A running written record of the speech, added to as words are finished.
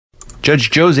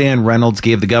Judge Josanne Reynolds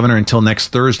gave the governor until next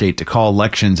Thursday to call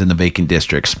elections in the vacant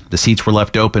districts. The seats were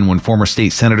left open when former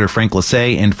state senator Frank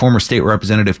Lassay and former state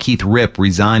representative Keith Ripp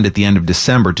resigned at the end of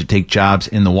December to take jobs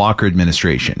in the Walker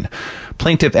administration.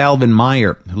 Plaintiff Alvin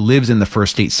Meyer, who lives in the 1st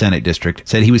State Senate District,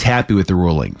 said he was happy with the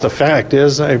ruling. The fact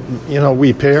is,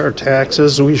 we pay our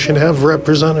taxes. We should have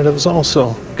representatives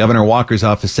also. Governor Walker's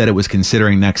office said it was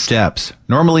considering next steps.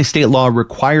 Normally, state law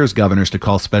requires governors to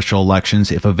call special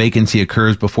elections if a vacancy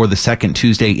occurs before the second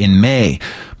Tuesday in May.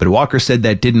 But Walker said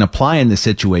that didn't apply in this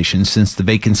situation since the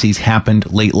vacancies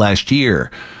happened late last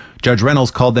year. Judge Reynolds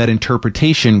called that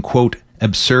interpretation, quote,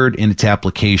 absurd in its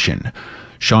application.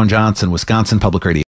 Sean Johnson, Wisconsin Public Radio.